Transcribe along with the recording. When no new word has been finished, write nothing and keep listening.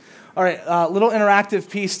All right, little interactive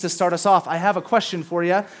piece to start us off. I have a question for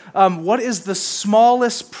you. What is the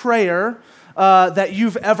smallest prayer that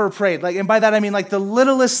you've ever prayed? And by that I mean the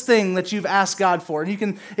littlest thing that you've asked God for.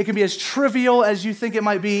 And it can be as trivial as you think it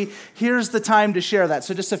might be. Here's the time to share that.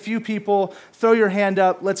 So just a few people, throw your hand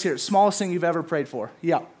up. Let's hear it. Smallest thing you've ever prayed for.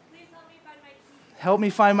 Yeah. Please help me find my keys. Help me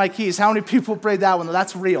find my keys. How many people prayed that one?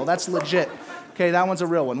 That's real. That's legit. Okay, that one's a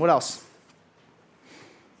real one. What else?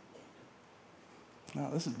 Oh,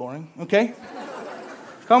 this is boring. Okay.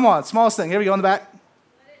 Come on, smallest thing. Here we go in the back.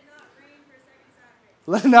 Let it not rain for second Saturday.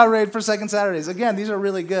 Let it not rain for second Saturdays. Again, these are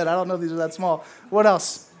really good. I don't know if these are that small. What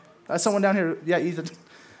else? Someone down here. Yeah, Ethan.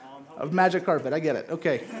 A magic carpet. I get it.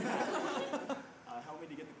 Okay. Help me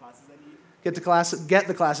to get the classes I need. Get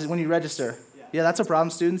the classes when you register. Yeah. Yeah, that's a problem,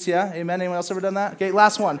 students. Yeah, amen. Anyone else ever done that? Okay,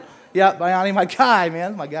 last one. Yeah, Bayani, my guy,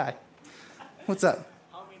 man. My guy. What's up?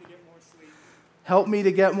 Help me to get more sleep. Help me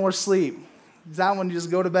to get more sleep. That one, you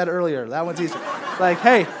just go to bed earlier. That one's easy.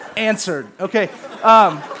 Hey, answered. Okay.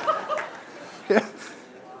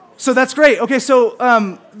 So that's great. Okay,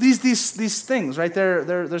 so these things, right?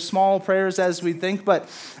 They're small prayers as we think, but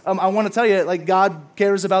I want to tell you, God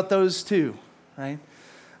cares about those too, right?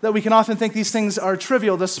 That we can often think these things are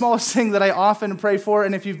trivial. The smallest thing that I often pray for,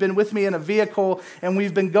 and if you've been with me in a vehicle and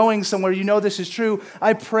we've been going somewhere, you know this is true.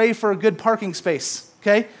 I pray for a good parking space,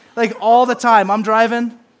 okay? All the time. I'm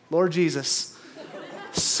driving, Lord Jesus,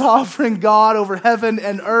 sovereign God over heaven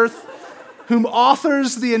and earth, whom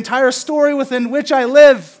authors the entire story within which I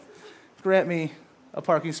live, grant me a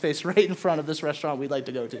parking space right in front of this restaurant we'd like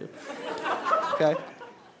to go to. Okay?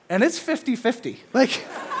 And it's 50-50.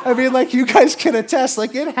 You guys can attest,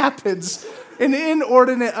 it happens an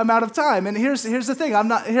inordinate amount of time. And here's the thing, I'm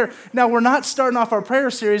not here. Now, we're not starting off our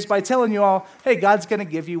prayer series by telling you all, hey, God's going to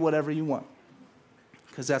give you whatever you want.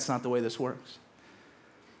 Because that's not the way this works.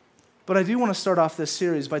 But I do want to start off this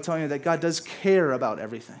series by telling you that God does care about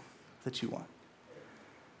everything that you want.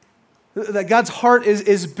 That God's heart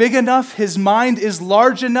is big enough, His mind is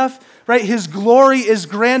large enough, right? His glory is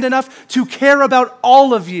grand enough to care about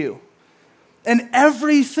all of you. And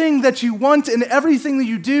everything that you want and everything that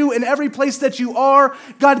you do and every place that you are,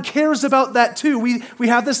 God cares about that too. We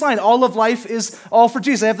have this line, all of life is all for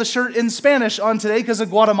Jesus. I have the shirt in Spanish on today because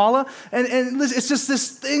of Guatemala. And it's just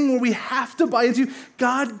this thing where we have to buy into.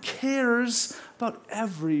 God cares about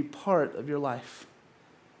every part of your life.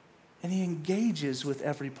 And He engages with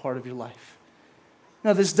every part of your life.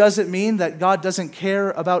 Now, this doesn't mean that God doesn't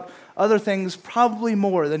care about other things probably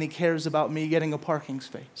more than He cares about me getting a parking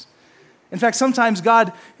space. In fact, sometimes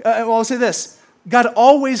I'll say this, God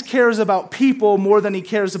always cares about people more than He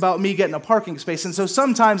cares about me getting a parking space. And so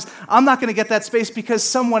sometimes I'm not going to get that space because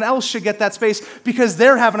someone else should get that space because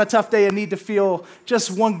they're having a tough day and need to feel just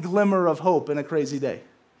one glimmer of hope in a crazy day.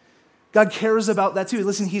 God cares about that too.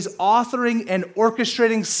 Listen, He's authoring and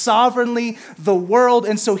orchestrating sovereignly the world,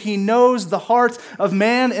 and so He knows the heart of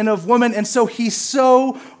man and of woman, and so He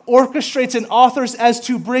so orchestrates and authors as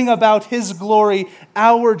to bring about His glory,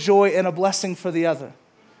 our joy, and a blessing for the other.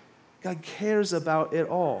 God cares about it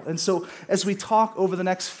all. And so as we talk over the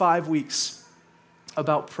next 5 weeks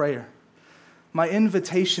about prayer, my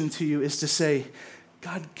invitation to you is to say,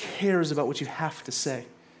 God cares about what you have to say,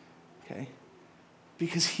 okay?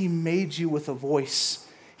 Because He made you with a voice.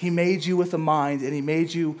 He made you with a mind, and He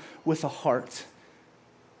made you with a heart.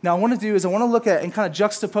 Now, what I want to look at and kind of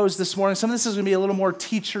juxtapose this morning. Some of this is going to be a little more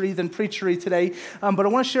teachery than preachery today, but I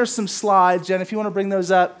want to share some slides. Jen, if you want to bring those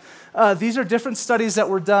up. These are different studies that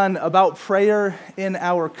were done about prayer in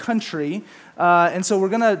our country. And so we're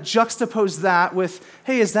going to juxtapose that with,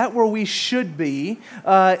 hey, is that where we should be?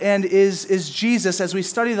 And is Jesus, as we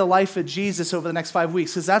study the life of Jesus over the next 5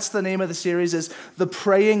 weeks, because that's the name of the series, is The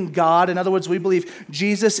Praying God. In other words, we believe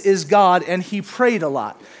Jesus is God and He prayed a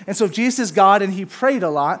lot. And so if Jesus is God and He prayed a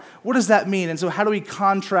lot, what does that mean? And so how do we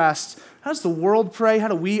contrast? How does the world pray? How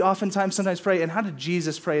do we sometimes pray? And how did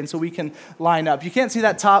Jesus pray? And so we can line up. You can't see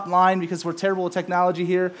that top line because we're terrible with technology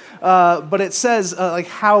here. But it says,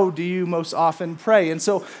 how do you most often pray? And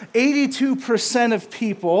so 82% of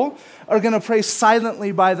people are going to pray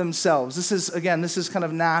silently by themselves. This is kind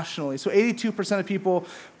of nationally. So 82% of people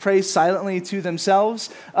pray silently to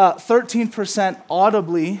themselves. 13%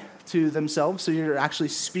 audibly to themselves, so you're actually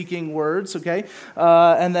speaking words, okay?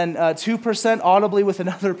 And then 2% audibly with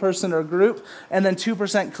another person or group, and then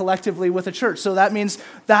 2% collectively with a church. So that means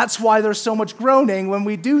that's why there's so much groaning when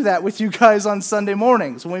we do that with you guys on Sunday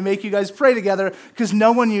mornings, when we make you guys pray together, because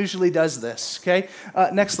no one usually does this, okay?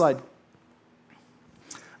 Next slide.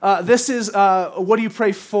 This is what do you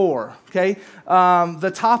pray for? Okay,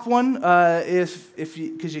 the top one,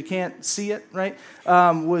 because you can't see it, right,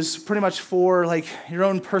 was pretty much for like your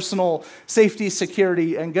own personal safety,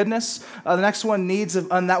 security, and goodness. The next one, needs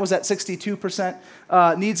of, and that was at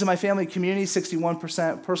 62%. Needs of my family, community,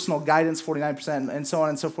 61%. Personal guidance, 49%, and so on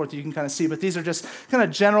and so forth. You can kind of see, but these are just kind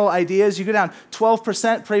of general ideas. You go down,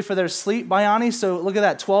 12% pray for their sleep, Bayani. So look at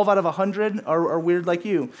that, 12 out of 100 are weird like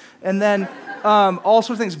you. And then all sorts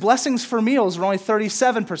of things. Blessings for meals were only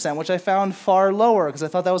 37%, which I found far lower because I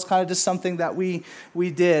thought that was kind of just something that we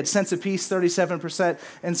did. Sense of peace, 37%,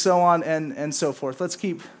 and so on and so forth. Let's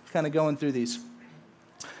keep kind of going through these.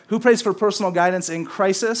 Who prays for personal guidance in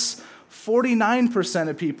crisis? 49%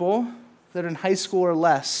 of people that are in high school or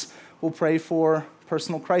less will pray for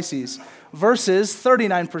personal crises versus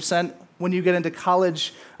 39% when you get into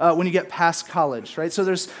college, when you get past college, right? So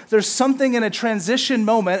there's something in a transition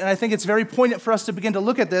moment, and I think it's very poignant for us to begin to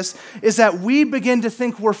look at this, is that we begin to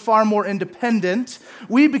think we're far more independent.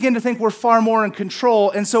 We begin to think we're far more in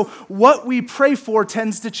control, and so what we pray for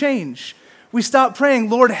tends to change. We stop praying,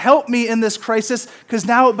 Lord, help me in this crisis, because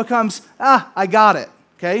now it becomes, I got it.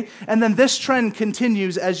 Okay? And then this trend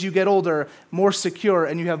continues as you get older, more secure,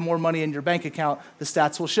 and you have more money in your bank account. The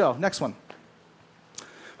stats will show. Next one.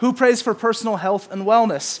 Who prays for personal health and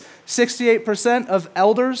wellness? 68% of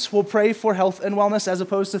elders will pray for health and wellness as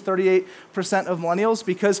opposed to 38% of millennials,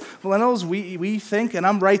 because millennials, we think, and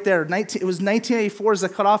I'm right there, it was 1984 is the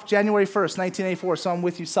cutoff, January 1st, 1984, so I'm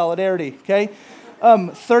with you, solidarity, okay?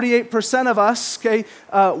 38% of us, okay,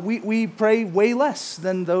 we pray way less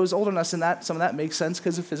than those older than us, and some of that makes sense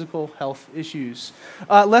because of physical health issues.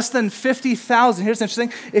 Less than 50,000, here's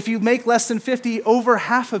interesting, if you make less than 50, over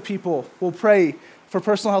half of people will pray for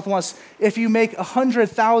personal health and wellness. If you make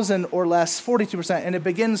 100,000 or less, 42%, and it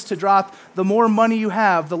begins to drop, the more money you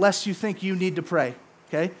have, the less you think you need to pray,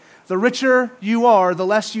 okay? The richer you are, the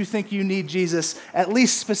less you think you need Jesus, at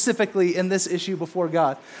least specifically in this issue before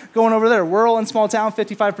God. Going over there, rural and small town,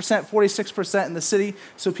 55%, 46% in the city.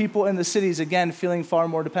 So people in the cities, again, feeling far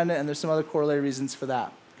more dependent, and there's some other corollary reasons for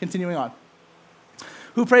that. Continuing on.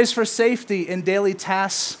 Who prays for safety in daily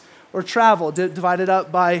tasks or travel, divided up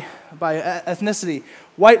by ethnicity?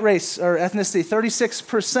 White race or ethnicity,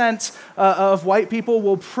 36% of white people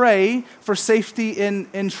will pray for safety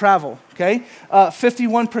in travel, okay?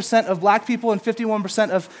 51% of black people and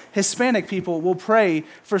 51% of Hispanic people will pray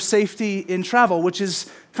for safety in travel, which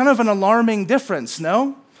is kind of an alarming difference,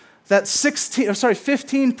 no? That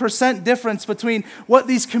 15% difference between what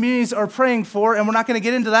these communities are praying for, and we're not going to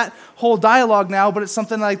get into that whole dialogue now, but it's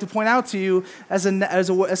something I like to point out to you as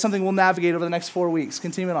something we'll navigate over the next 4 weeks.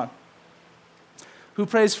 Continuing on. Who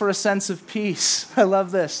prays for a sense of peace? I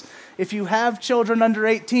love this. If you have children under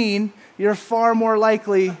 18, you're far more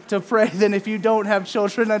likely to pray than if you don't have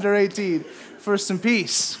children under 18 for some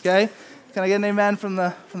peace, okay? Can I get an amen from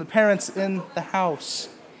the parents in the house,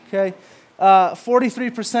 okay?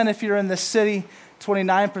 43% if you're in the city,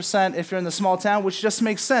 29% if you're in the small town, which just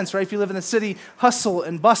makes sense, right? If you live in the city, hustle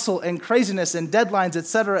and bustle and craziness and deadlines, et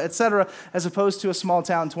cetera, as opposed to a small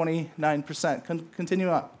town, 29%. Continue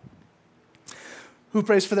on. Who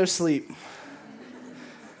prays for their sleep?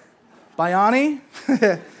 Bayani?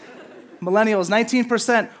 Millennials,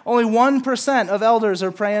 19%. Only 1% of elders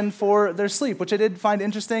are praying for their sleep, which I did find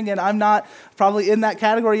interesting, and I'm not probably in that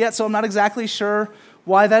category yet, so I'm not exactly sure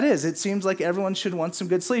why that is. It seems like everyone should want some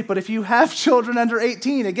good sleep, but if you have children under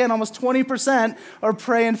 18, again, almost 20% are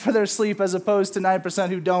praying for their sleep as opposed to 9%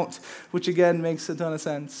 who don't, which again makes a ton of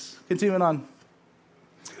sense. Continuing on.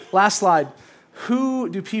 Last slide. Who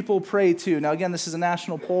do people pray to? Now, again, this is a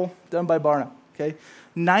national poll done by Barna, okay?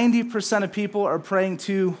 90% of people are praying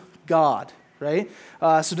to God, right?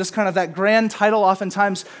 So just kind of that grand title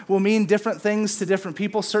oftentimes will mean different things to different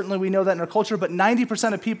people. Certainly we know that in our culture, but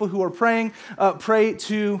 90% of people who are praying pray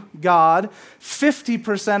to God.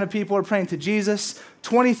 50% of people are praying to Jesus.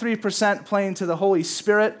 23% praying to the Holy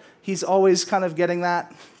Spirit. He's always kind of getting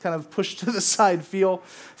that kind of pushed to the side feel.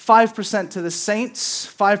 5% to the saints.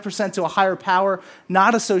 5% to a higher power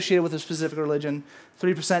not associated with a specific religion.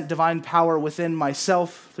 3% divine power within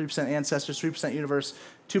myself. 3% ancestors. 3% universe.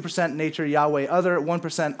 2% nature, Yahweh, other.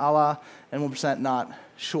 1% Allah. And 1% not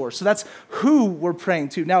sure. So that's who we're praying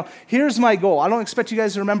to. Now, here's my goal. I don't expect you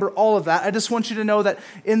guys to remember all of that. I just want you to know that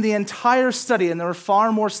in the entire study, and there are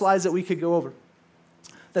far more slides that we could go over,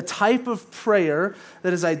 the type of prayer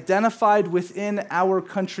that is identified within our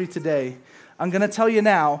country today, I'm going to tell you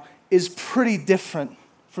now, is pretty different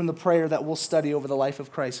from the prayer that we'll study over the life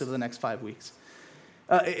of Christ over the next 5 weeks.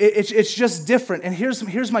 It's just different. And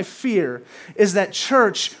here's my fear, is that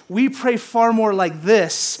church, we pray far more like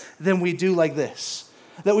this than we do like this.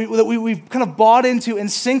 that we've kind of bought into and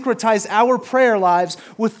syncretized our prayer lives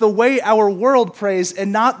with the way our world prays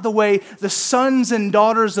and not the way the sons and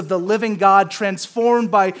daughters of the living God,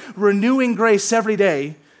 transformed by renewing grace every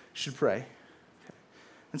day, should pray.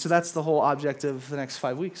 And so that's the whole object of the next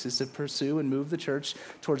 5 weeks, is to pursue and move the church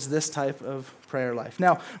towards this type of prayer life.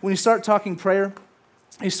 Now, when you start talking prayer,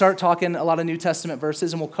 you start talking a lot of New Testament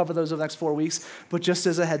verses, and we'll cover those over the next 4 weeks. But just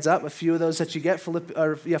as a heads up, a few of those that you get,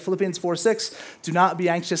 Philippians 4:6, do not be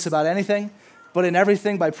anxious about anything, but in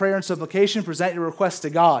everything by prayer and supplication, present your requests to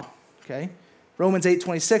God. Okay? Romans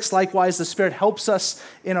 8:26, likewise, the Spirit helps us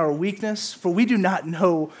in our weakness, for we do not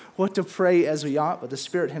know what to pray as we ought, but the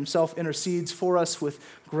Spirit himself intercedes for us with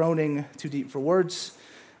groaning too deep for words.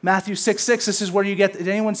 Matthew 6:6, this is where you get, did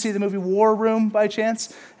anyone see the movie War Room by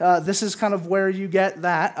chance? This is kind of where you get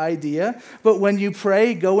that idea. But when you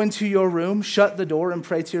pray, go into your room, shut the door, and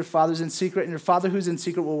pray to your Father who's in secret, and your Father who's in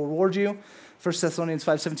secret will reward you. 1 Thessalonians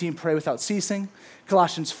 5:17, pray without ceasing.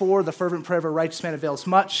 Colossians 4, the fervent prayer of a righteous man avails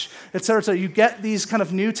much, etc. So you get these kind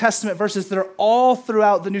of New Testament verses that are all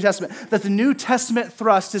throughout the New Testament, that the New Testament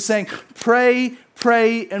thrust is saying, pray,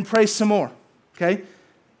 pray, and pray some more, okay?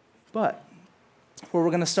 But where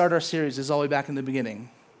we're going to start our series is all the way back in the beginning,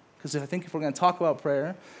 because I think if we're going to talk about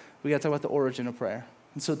prayer, we got to talk about the origin of prayer.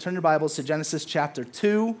 And so turn your Bibles to Genesis chapter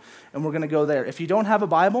 2, and we're going to go there. If you don't have a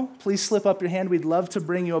Bible, please slip up your hand. We'd love to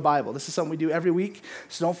bring you a Bible. This is something we do every week,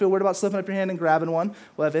 so don't feel weird about slipping up your hand and grabbing one.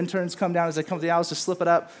 We'll have interns come down as they come to the house to slip it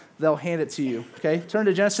up. They'll hand it to you, okay? Turn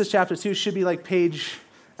to Genesis chapter 2. Should be like page,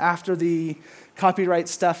 after the copyright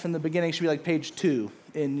stuff in the beginning, should be like page 2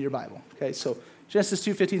 in your Bible, okay? So Genesis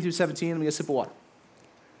 2, 15 through 17. Let me get a sip of water.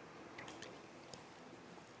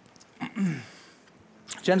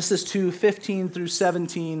 Genesis 2, 15 through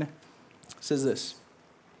 17 says this.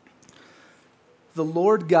 The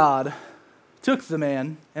Lord God took the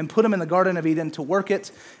man and put him in the Garden of Eden to work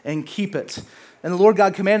it and keep it. And the Lord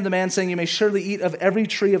God commanded the man, saying, you may surely eat of every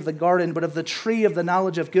tree of the garden, but of the tree of the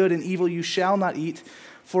knowledge of good and evil you shall not eat,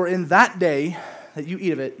 for in that day that you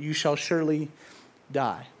eat of it, you shall surely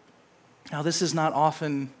die. Now, this is not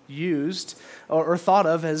often used or thought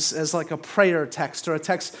of as like a prayer text or a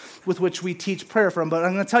text with which we teach prayer from. But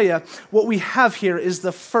I'm going to tell you, what we have here is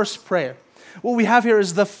the first prayer. What we have here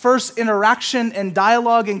is the first interaction and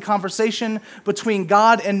dialogue and conversation between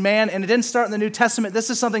God and man. And it didn't start in the New Testament. This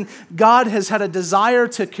is something God has had a desire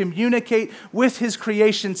to communicate with his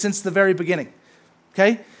creation since the very beginning.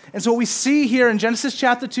 Okay? And so what we see here in Genesis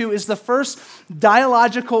chapter 2 is the first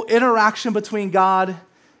dialogical interaction between God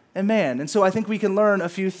and man. And so I think we can learn a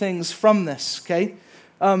few things from this, okay?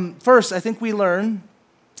 First, I think we learn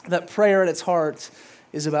that prayer at its heart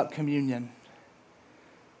is about communion.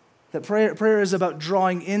 That prayer is about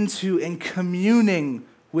drawing into and communing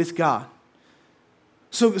with God.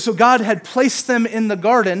 So God had placed them in the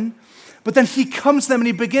garden, but then he comes to them and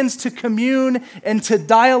he begins to commune and to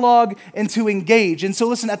dialogue and to engage. And so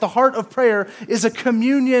listen, at the heart of prayer is a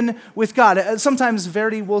communion with God. Sometimes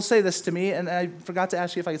Verity will say this to me, and I forgot to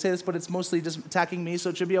ask you if I could say this, but it's mostly just attacking me,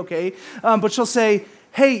 so it should be okay. But she'll say,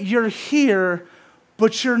 hey, you're here,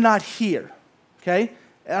 but you're not here, okay?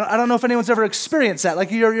 I don't know if anyone's ever experienced that.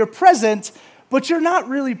 Like you're present, but you're not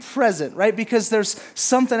really present, right? Because there's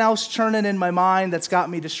something else churning in my mind that's got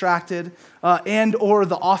me distracted, and or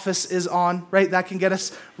the office is on, right? That can get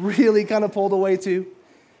us really kind of pulled away too.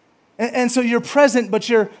 And so you're present, but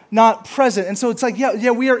you're not present. And so it's like,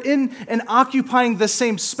 yeah, we are in and occupying the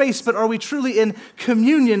same space, but are we truly in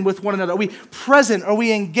communion with one another? Are we present? Are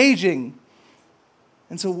we engaging?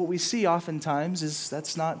 And so what we see oftentimes is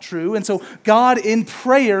that's not true. And so God in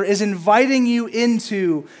prayer is inviting you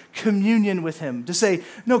into communion with him. To say,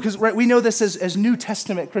 no, because right, we know this as New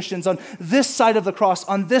Testament Christians on this side of the cross,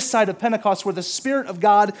 on this side of Pentecost, where the Spirit of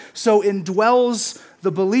God so indwells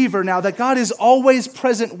the believer now that God is always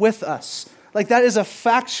present with us. Like that is a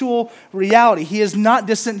factual reality. He is not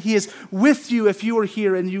distant. He is with you if you are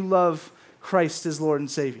here and you love Christ as Lord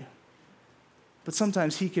and Savior. But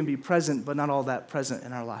sometimes he can be present, but not all that present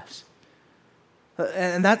in our lives.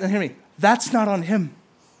 And hear me, that's not on him,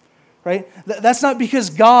 right? That's not because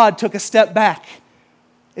God took a step back.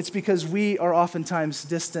 It's because we are oftentimes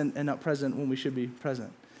distant and not present when we should be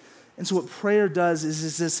present. And so what prayer does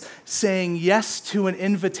is this saying yes to an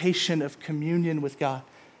invitation of communion with God.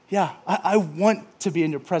 Yeah, I want to be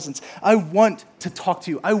in your presence. I want to talk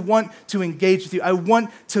to you. I want to engage with you. I want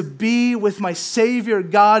to be with my Savior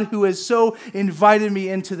God who has so invited me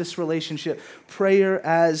into this relationship. Prayer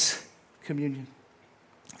as communion.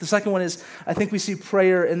 The second one is, I think we see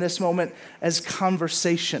prayer in this moment as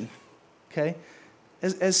conversation, okay?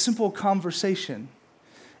 As simple conversation.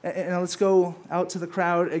 And let's go out to the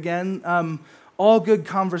crowd again. all good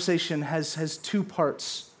conversation has two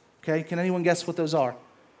parts, okay? Can anyone guess what those are?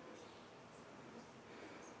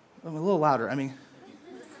 I'm a little louder.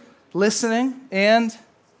 Listening and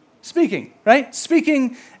speaking, right?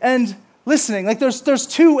 Speaking and listening. Like there's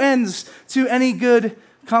two ends to any good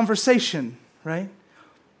conversation, right?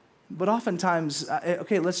 But oftentimes,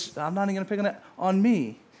 I'm not even going to pick on it on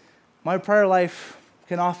me. My prayer life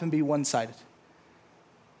can often be one-sided.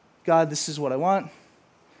 God, this is what I want.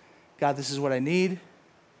 God, this is what I need.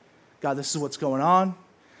 God, this is what's going on.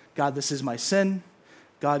 God, this is my sin.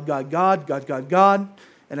 God.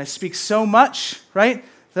 And I speak so much, right,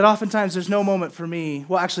 that oftentimes there's no moment for me.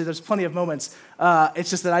 Well, actually, there's plenty of moments. It's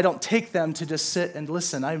just that I don't take them to just sit and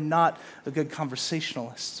listen. I'm not a good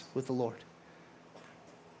conversationalist with the Lord.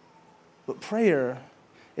 But prayer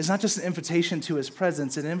is not just an invitation to his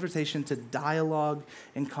presence, it's an invitation to dialogue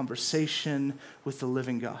and conversation with the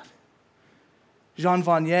living God. Jean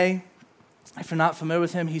Vanier, if you're not familiar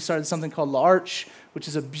with him, he started something called L'Arche, which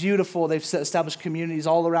is they've established communities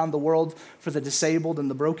all around the world for the disabled and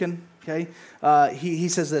the broken, okay? He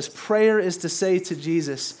says this, prayer is to say to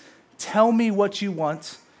Jesus, tell me what you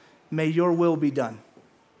want, may your will be done.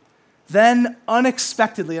 Then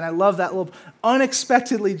unexpectedly, and I love that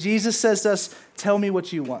unexpectedly, Jesus says to us, tell me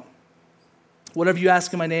what you want. Whatever you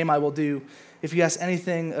ask in my name, I will do. If you ask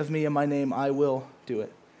anything of me in my name, I will do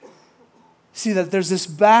it. See that there's this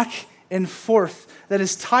back and forth that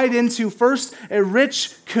is tied into, first, a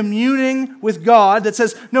rich communing with God that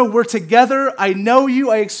says, no, we're together, I know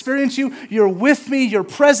you, I experience you, you're with me, you're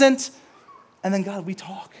present. And then God, we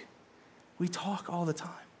talk. We talk all the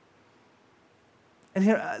time. And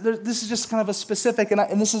here, this is just kind of a specific,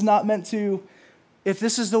 and this is not meant to, if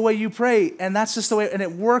this is the way you pray, and that's just the way, and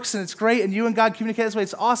it works, and it's great, and you and God communicate this way,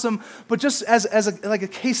 it's awesome, but just as a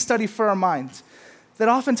case study for our minds, that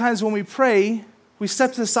oftentimes when we pray, we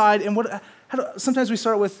step to the side, and sometimes we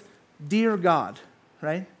start with, dear God,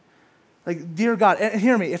 right? Like, dear God, and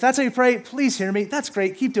hear me. If that's how you pray, please hear me. That's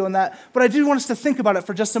great, keep doing that. But I do want us to think about it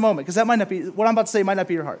for just a moment, because that might not be, what I'm about to say might not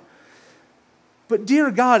be your heart. But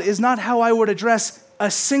dear God is not how I would address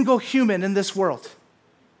a single human in this world,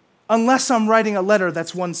 unless I'm writing a letter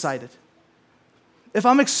that's one-sided. If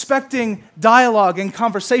I'm expecting dialogue and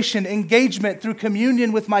conversation, engagement through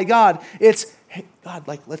communion with my God, it's, hey, God,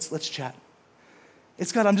 let's chat.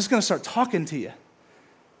 It's, God, I'm just going to start talking to you.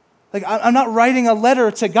 Like, I'm not writing a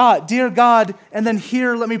letter to God, dear God, and then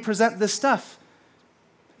here, let me present this stuff.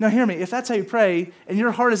 Now, hear me. If that's how you pray and your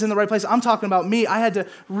heart is in the right place, I'm talking about me. I had to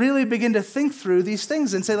really begin to think through these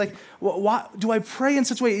things and say, like, why do I pray in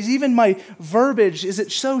such a way? Is even my verbiage, is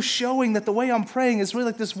it so showing that the way I'm praying is really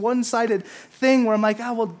like this one-sided thing where I'm like,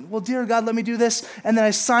 well, dear God, let me do this. And then I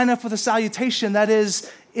sign up with a salutation that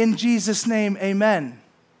is, in Jesus' name, amen.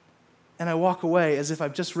 And I walk away as if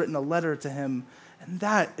I've just written a letter to him. And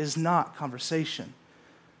that is not conversation.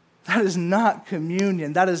 That is not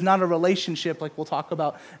communion. That is not a relationship like we'll talk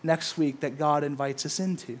about next week that God invites us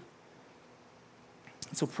into.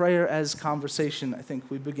 And so prayer as conversation, I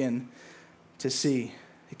think we begin to see.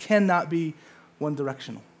 It cannot be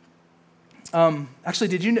one-directional. Actually,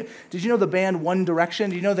 did you know the band One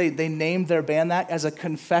Direction? Do you know they named their band that as a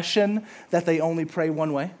confession that they only pray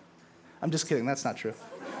one way? I'm just kidding. That's not true.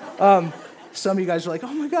 Some of you guys are like,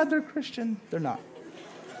 oh my God, they're Christian. They're not.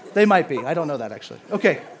 They might be. I don't know that actually.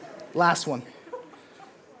 Okay. Last one.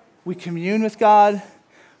 We commune with God,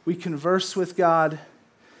 we converse with God,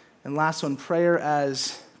 and last one, prayer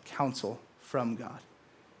as counsel from God.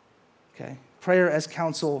 Okay? Prayer as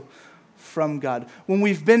counsel from God. When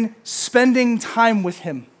we've been spending time with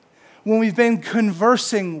him, when we've been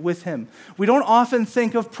conversing with him, we don't often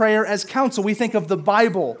think of prayer as counsel. We think of the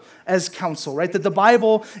Bible as counsel, right? That the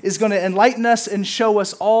Bible is going to enlighten us and show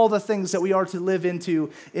us all the things that we are to live into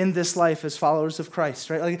in this life as followers of Christ,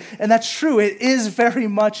 right? And that's true. It is very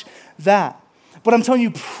much that. But I'm telling you,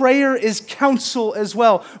 prayer is counsel as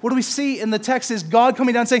well. What do we see in the text is God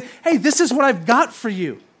coming down saying, hey, this is what I've got for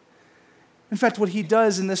you. In fact, what he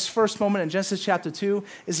does in this first moment in Genesis chapter 2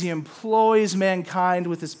 is he employs mankind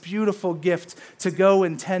with this beautiful gift to go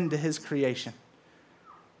and tend to his creation.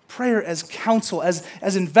 Prayer as counsel, as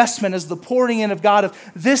investment, as the pouring in of God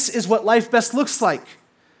of this is what life best looks like.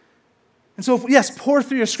 And so, yes, pour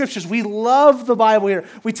through your scriptures. We love the Bible here.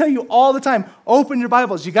 We tell you all the time, open your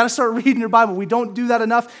Bibles. You got to start reading your Bible. We don't do that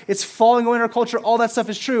enough. It's falling away in our culture. All that stuff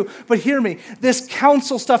is true. But hear me, this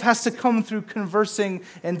counsel stuff has to come through conversing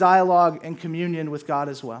and dialogue and communion with God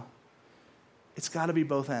as well. It's got to be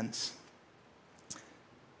both ends.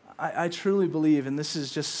 I truly believe, and this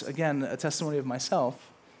is just, again, a testimony of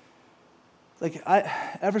myself,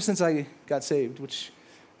 ever since I got saved, which,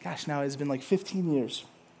 gosh, now it's been like 15 years,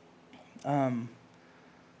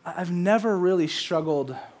 I've never really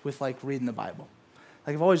struggled with like reading the Bible.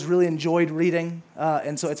 Like I've always really enjoyed reading,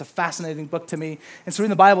 and so it's a fascinating book to me. And so reading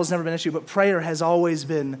the Bible has never been an issue, but prayer has always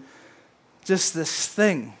been just this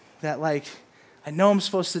thing that like I know I'm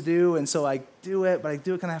supposed to do, and so I do it, but I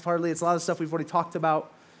do it kind of half-heartedly. It's a lot of stuff we've already talked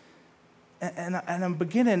about. And I'm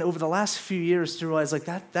beginning over the last few years to realize like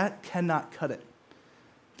that cannot cut it.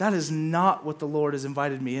 That is not what the Lord has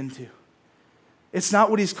invited me into. It's not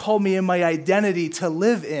what he's called me in my identity to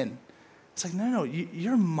live in. It's like, no,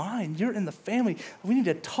 you're mine. You're in the family. We need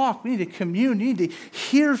to talk. We need to commune. You need to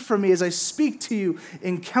hear from me as I speak to you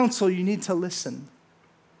in counsel. You need to listen.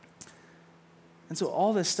 And so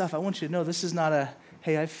all this stuff, I want you to know this is not a,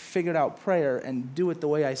 hey, I figured out prayer and do it the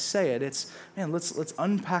way I say it. It's, man, let's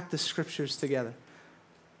unpack the scriptures together.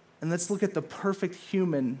 And let's look at the perfect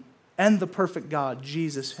human and the perfect God,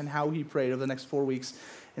 Jesus, and how he prayed over the next 4 weeks.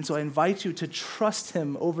 And so I invite you to trust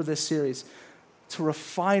him over this series, to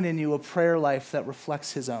refine in you a prayer life that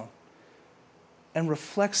reflects his own and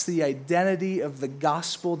reflects the identity of the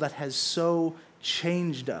gospel that has so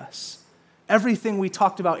changed us. Everything we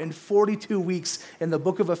talked about in 42 weeks in the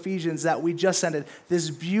book of Ephesians that we just ended, this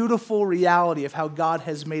beautiful reality of how God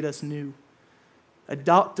has made us new,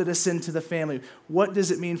 adopted us into the family. What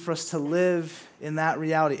does it mean for us to live in that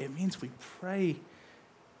reality? It means we pray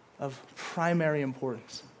of primary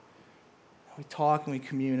importance. We talk and we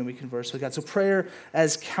commune and we converse with God. So prayer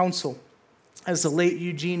as counsel. As the late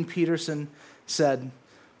Eugene Peterson said,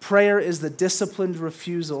 prayer is the disciplined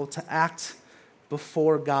refusal to act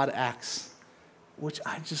before God acts. Which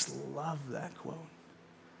I just love that quote.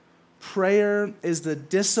 Prayer is the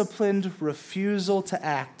disciplined refusal to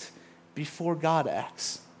act before God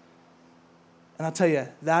acts. And I'll tell you,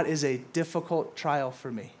 that is a difficult trial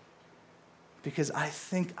for me because I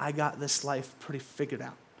think I got this life pretty figured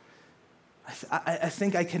out. I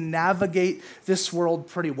think I can navigate this world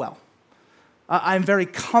pretty well. I'm very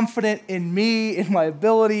confident in me, in my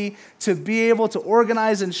ability to be able to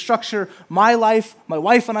organize and structure my life, my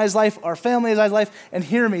wife and I's life, our family and I's life. And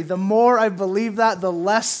hear me, the more I believe that, the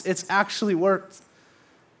less it's actually worked.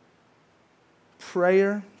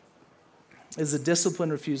 Prayer is a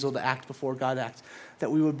disciplined refusal to act before God acts.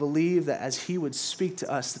 That we would believe that as he would speak to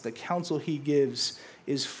us, that the counsel he gives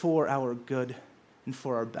is for our good and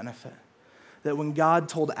for our benefit. That when God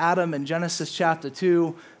told Adam in Genesis chapter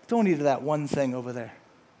 2, don't eat of that one thing over there,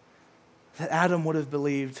 that Adam would have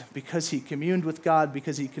believed because he communed with God,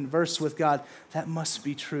 because he conversed with God, that must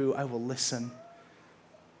be true, I will listen.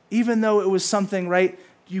 Even though it was something, right,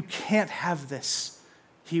 you can't have this,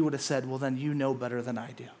 he would have said, well then you know better than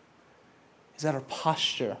I do. Is that our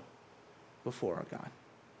posture before our God?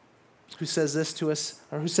 Who says this to us,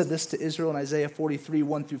 or who said this to Israel in Isaiah 43,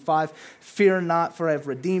 1-5? Fear not, for I have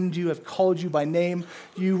redeemed you, have called you by name,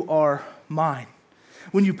 you are mine.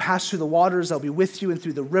 When you pass through the waters, I'll be with you, and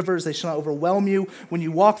through the rivers, they shall not overwhelm you. When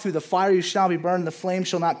you walk through the fire, you shall not be burned, the flame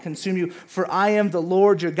shall not consume you. For I am the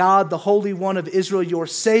Lord your God, the Holy One of Israel, your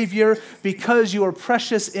Savior. Because you are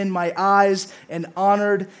precious in my eyes and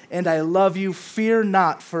honored, and I love you, fear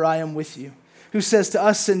not, for I am with you. Who says to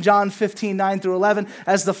us in John 15, 9-11,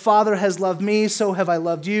 as the Father has loved me, so have I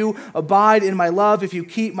loved you. Abide in my love. If you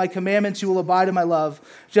keep my commandments, you will abide in my love.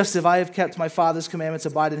 Just as I have kept my Father's commandments,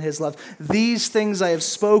 abide in his love. These things I have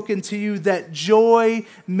spoken to you, that joy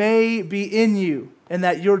may be in you, and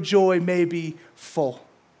that your joy may be full.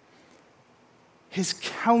 His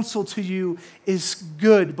counsel to you is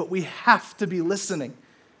good, but we have to be listening.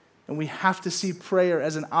 And we have to see prayer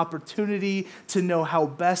as an opportunity to know how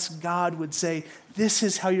best God would say, this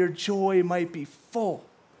is how your joy might be full.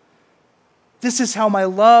 This is how my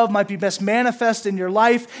love might be best manifest in your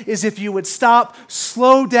life, is if you would stop,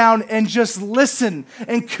 slow down, and just listen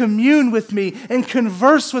and commune with me and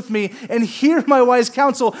converse with me and hear my wise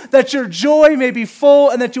counsel, that your joy may be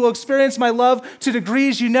full and that you will experience my love to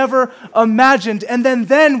degrees you never imagined. And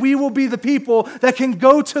then we will be the people that can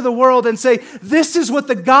go to the world and say, this is what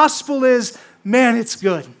the gospel is. Man, it's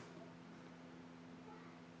good.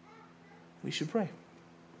 We should pray.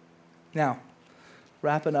 Now,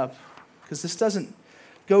 wrapping up, because this doesn't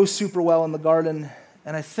go super well in the garden,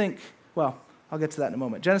 and I think, well, I'll get to that in a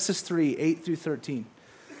moment. Genesis 3, 8-13.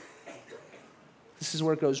 This is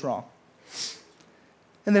where it goes wrong.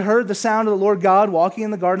 And they heard the sound of the Lord God walking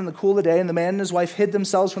in the garden in the cool of the day, and the man and his wife hid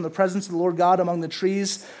themselves from the presence of the Lord God among the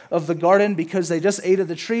trees of the garden because they just ate of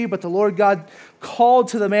the tree. But the Lord God called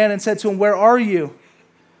to the man and said to him, where are you?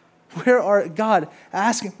 God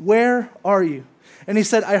asking, where are you? And he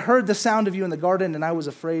said, I heard the sound of you in the garden, and I was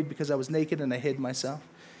afraid because I was naked and I hid myself.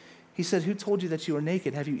 He said, "Who told you that you are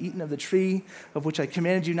naked? Have you eaten of the tree of which I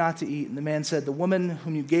commanded you not to eat?" And the man said, "The woman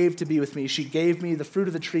whom you gave to be with me, she gave me the fruit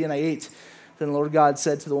of the tree, and I ate." Then the Lord God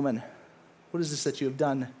said to the woman, "What is this that you have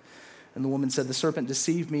done?" And the woman said, "The serpent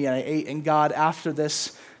deceived me, and I ate." And God, after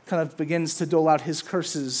this, kind of begins to dole out his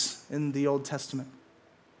curses in the Old Testament.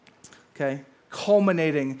 Okay?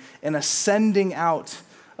 Culminating in a sending out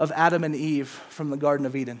of Adam and Eve from the Garden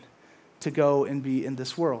of Eden to go and be in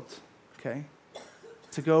this world. Okay?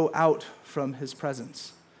 To go out from his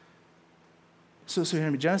presence. So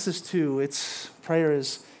hear me. Genesis 2, it's prayer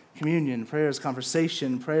is communion, prayer is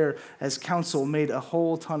conversation, prayer as counsel made a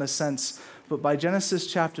whole ton of sense. But by Genesis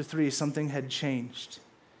chapter 3, something had changed.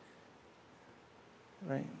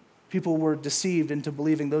 Right? People were deceived into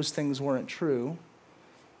believing those things weren't true.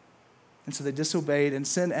 And so they disobeyed, and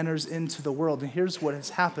sin enters into the world. And here's what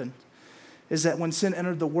has happened, is that when sin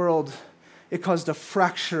entered the world, it caused a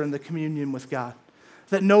fracture in the communion with God.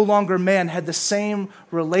 That no longer man had the same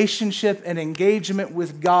relationship and engagement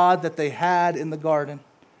with God that they had in the garden.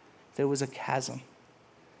 There was a chasm.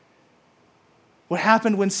 What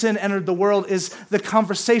happened when sin entered the world is the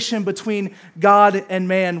conversation between God and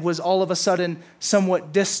man was all of a sudden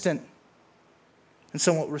somewhat distant and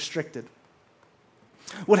somewhat restricted.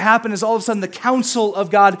 What happened is all of a sudden the counsel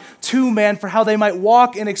of God to man for how they might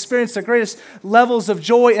walk and experience the greatest levels of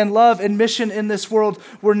joy and love and mission in this world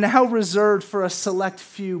were now reserved for a select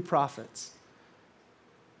few prophets.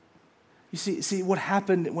 You see, what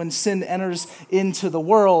happened when sin enters into the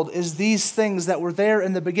world is these things that were there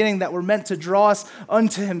in the beginning that were meant to draw us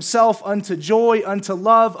unto himself, unto joy, unto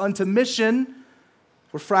love, unto mission,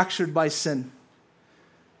 were fractured by sin.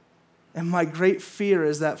 And my great fear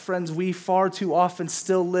is that, friends, we far too often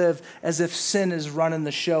still live as if sin is running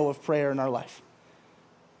the show of prayer in our life.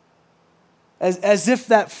 As if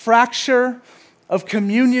that fracture of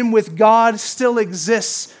communion with God still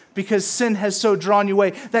exists because sin has so drawn you away.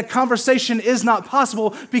 That conversation is not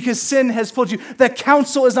possible because sin has pulled you. That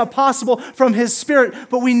counsel is not possible from his Spirit.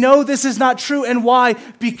 But we know this is not true. And why?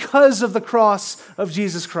 Because of the cross of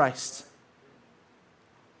Jesus Christ.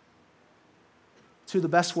 Two of the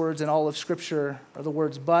best words in all of Scripture are the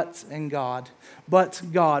words "but" and "God." But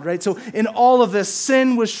God, right? So in all of this,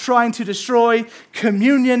 sin was trying to destroy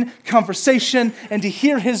communion, conversation, and to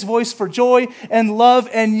hear his voice for joy and love,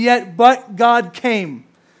 and yet, but God came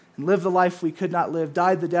and lived the life we could not live,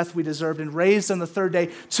 died the death we deserved, and raised on the third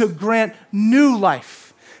day to grant new life.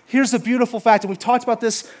 Here's the beautiful fact, and we've talked about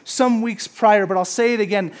this some weeks prior, but I'll say it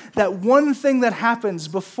again, that one thing that happens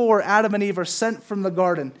before Adam and Eve are sent from the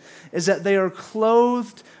garden is that they are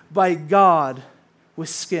clothed by God with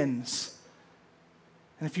skins.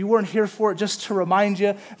 And if you weren't here for it, just to remind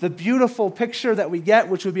you, the beautiful picture that we get,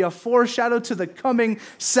 which would be a foreshadow to the coming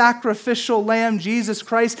sacrificial lamb, Jesus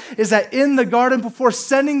Christ, is that in the garden, before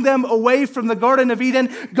sending them away from the Garden of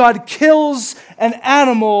Eden, God kills an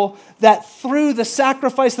animal that through the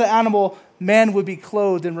sacrifice of the animal, man would be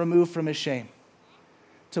clothed and removed from his shame,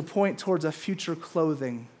 to point towards a future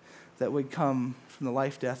clothing that would come from the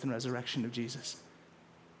life, death, and resurrection of Jesus.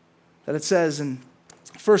 That it says in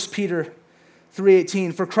 1 Peter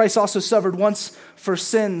 3:18, "For Christ also suffered once for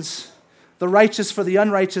sins, the righteous for the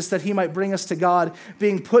unrighteous, that he might bring us to God,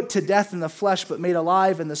 being put to death in the flesh, but made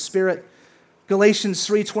alive in the Spirit." Galatians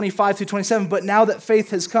 3:25-27, "But now that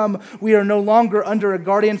faith has come, we are no longer under a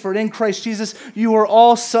guardian, for in Christ Jesus you are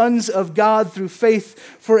all sons of God through faith.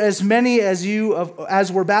 For as many as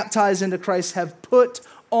were baptized into Christ have put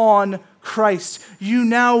on Christ." You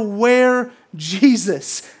now wear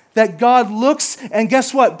Jesus. That God looks, and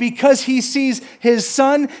guess what? Because he sees his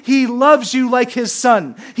son, he loves you like his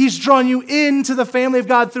son. He's drawn you into the family of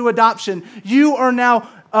God through adoption. You are now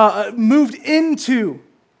moved into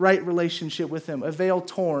right relationship with him, a veil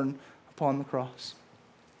torn upon the cross,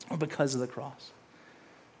 or because of the cross.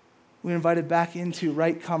 We're invited back into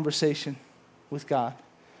right conversation with God.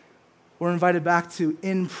 We're invited back to,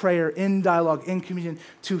 in prayer, in dialogue, in communion,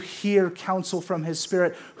 to hear counsel from his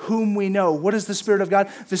Spirit, whom we know. What is the Spirit of God?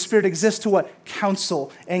 The Spirit exists to what?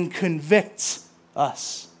 Counsel and convict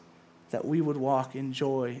us that we would walk in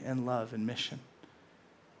joy and love and mission.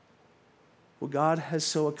 What God has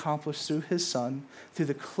so accomplished through his Son, through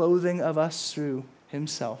the clothing of us through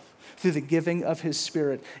himself, through the giving of his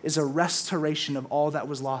Spirit, is a restoration of all that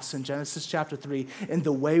was lost in Genesis chapter 3. And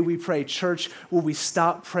the way we pray, church, will we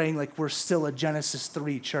stop praying like we're still a Genesis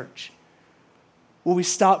 3 church? Will we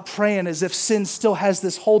stop praying as if sin still has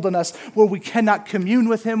this hold on us where we cannot commune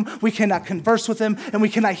with him, we cannot converse with him, and we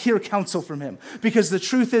cannot hear counsel from him? Because the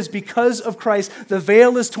truth is, because of Christ, the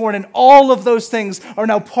veil is torn, and all of those things are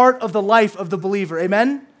now part of the life of the believer.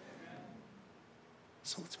 Amen?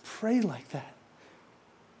 So let's pray like that.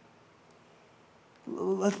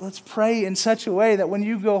 let's pray in such a way that when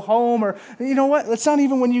you go home, or you know what, it's not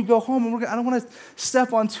even when you go home, and I don't want to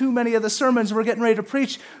step on too many of the sermons we're getting ready to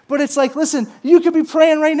preach, but it's like, listen, you could be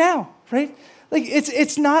praying right now, right? Like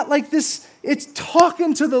it's not like this, it's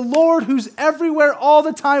talking to the Lord who's everywhere all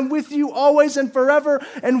the time with you always and forever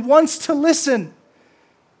and wants to listen.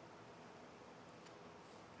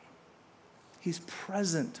 He's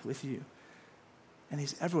present with you. And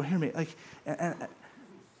he's everywhere. Hear me. Like, and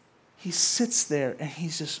he sits there and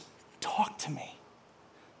he's just, talk to me.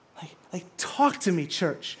 Like talk to me,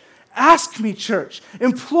 church. Ask me, church.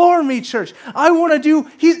 Implore me, church. I want to do,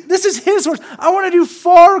 this is his words. I want to do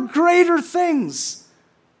far greater things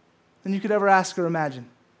than you could ever ask or imagine.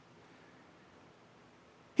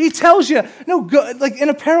 He tells you, no, go, like in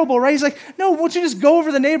a parable, right? He's like, no, won't you just go over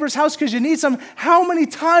to the neighbor's house because you need some? How many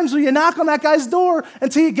times will you knock on that guy's door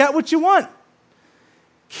until you get what you want?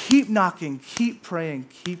 Keep knocking, keep praying,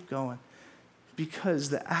 keep going, because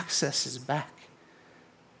the access is back.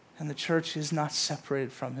 And the church is not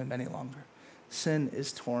separated from him any longer. Sin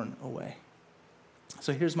is torn away.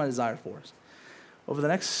 So here's my desire for us. Over the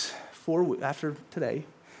next after today,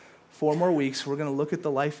 4 more weeks, we're going to look at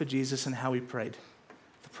the life of Jesus and how he prayed.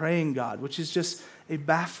 The praying God, which is just a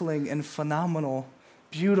baffling and phenomenal,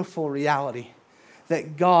 beautiful reality.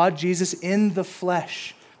 That God, Jesus in the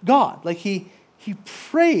flesh, God, like he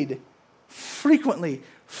prayed frequently,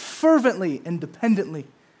 fervently, and dependently.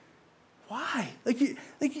 Why? Like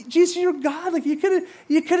Jesus, you're God. Like you could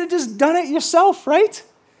have just done it yourself, right?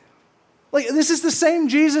 Like this is the same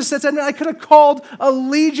Jesus that said, I could have called a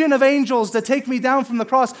legion of angels to take me down from the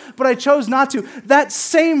cross, but I chose not to. That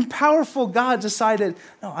same powerful God decided,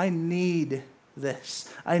 no, I need this.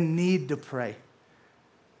 I need to pray.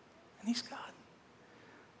 And he's God.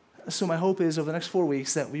 So my hope is over the next 4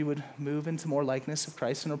 weeks that we would move into more likeness of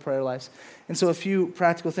Christ in our prayer lives. And so a few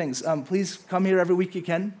practical things. Please come here every week you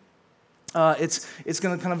can. It's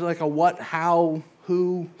going to kind of be like a what, how,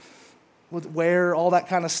 who, where, all that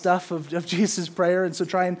kind of stuff of Jesus' prayer. And so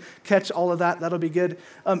try and catch all of that. That'll be good.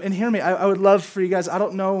 And hear me, I would love for you guys, I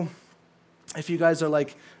don't know if you guys are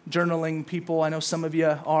like journaling people. I know some of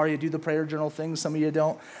you are. You do the prayer journal thing. Some of you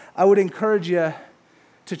don't. I would encourage you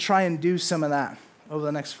to try and do some of that over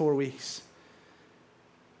the next 4 weeks.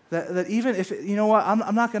 That even if, you know what,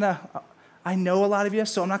 I'm not going to, I know a lot of you,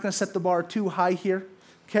 so I'm not going to set the bar too high here,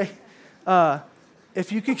 okay?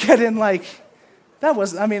 If you could get in like,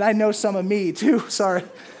 I know some of me too, sorry.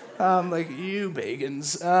 Like, you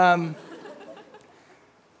pagans.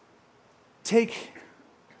 Take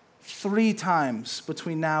 3 times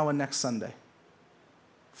between now and next Sunday.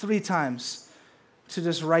 3 times to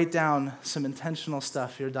just write down some intentional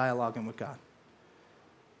stuff you're dialoguing with God.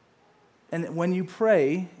 And when you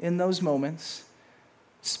pray in those moments,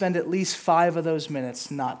 spend at least 5 of those minutes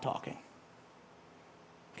not talking.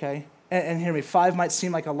 Okay? And hear me, 5 might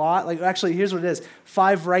seem like a lot. Like, actually, here's what it is.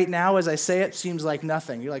 5 right now, as I say it, seems like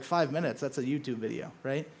nothing. You're like, 5 minutes, that's a YouTube video,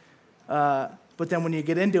 right? But then when you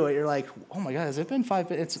get into it, you're like, oh my God, has it been 5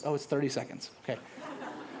 minutes? Oh, it's 30 seconds. Okay.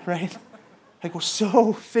 Right? Like, we're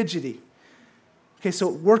so fidgety. Okay, so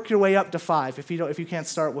work your way up to 5 if you can't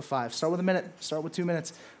start with 5. Start with a minute, start with 2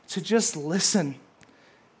 minutes. To just listen,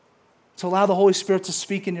 to allow the Holy Spirit to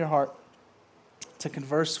speak in your heart, to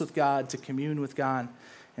converse with God, to commune with God,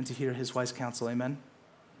 and to hear his wise counsel. Amen?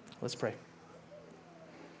 Let's pray.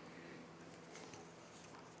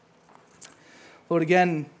 Lord,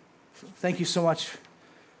 again, thank you so much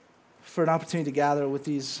for an opportunity to gather with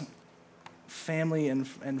these family and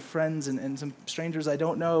friends and some strangers I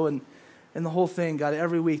don't know, and the whole thing, God,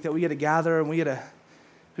 every week that we get to gather and we get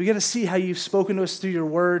to see how you've spoken to us through your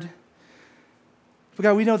word. But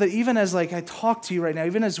God, we know that even as like I talk to you right now,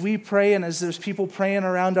 even as we pray and as there's people praying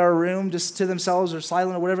around our room just to themselves or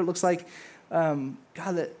silent or whatever it looks like, God,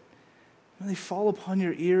 that they fall upon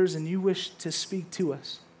your ears and you wish to speak to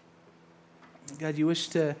us. God, you wish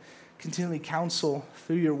to continually counsel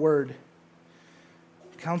through your word,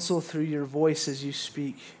 counsel through your voice as you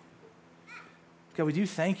speak. God, we do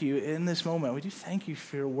thank you in this moment. We do thank you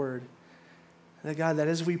for your word. That God, that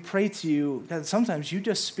as we pray to you, God, sometimes you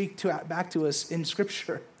just speak back to us in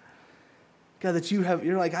Scripture. God, that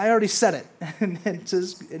you're like, I already said it,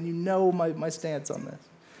 and you know my stance on this.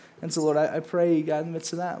 And so, Lord, I pray, God, in the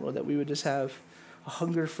midst of that, Lord, that we would just have a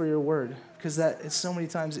hunger for your word, because that so many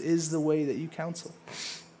times is the way that you counsel.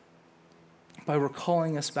 By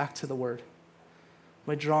recalling us back to the word,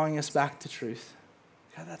 by drawing us back to truth.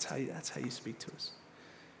 God, that's how you speak to us.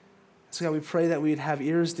 So God, we pray that we'd have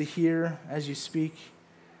ears to hear as you speak.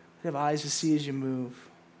 We'd have eyes to see as you move.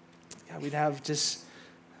 God, we'd have just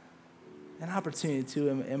an opportunity to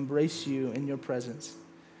embrace you in your presence.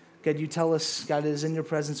 God, you tell us, God, it is in your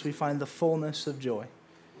presence we find the fullness of joy.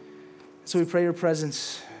 So we pray your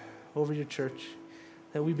presence over your church,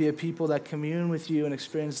 that we be a people that commune with you and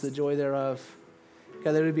experience the joy thereof.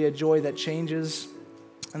 God, there would be a joy that changes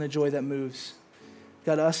and a joy that moves.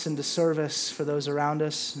 God, us into service for those around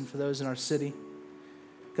us and for those in our city.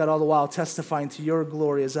 God, all the while testifying to your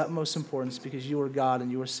glory as utmost importance because you are God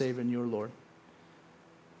and you are Savior and you are Lord.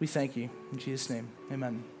 We thank you. In Jesus' name,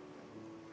 amen.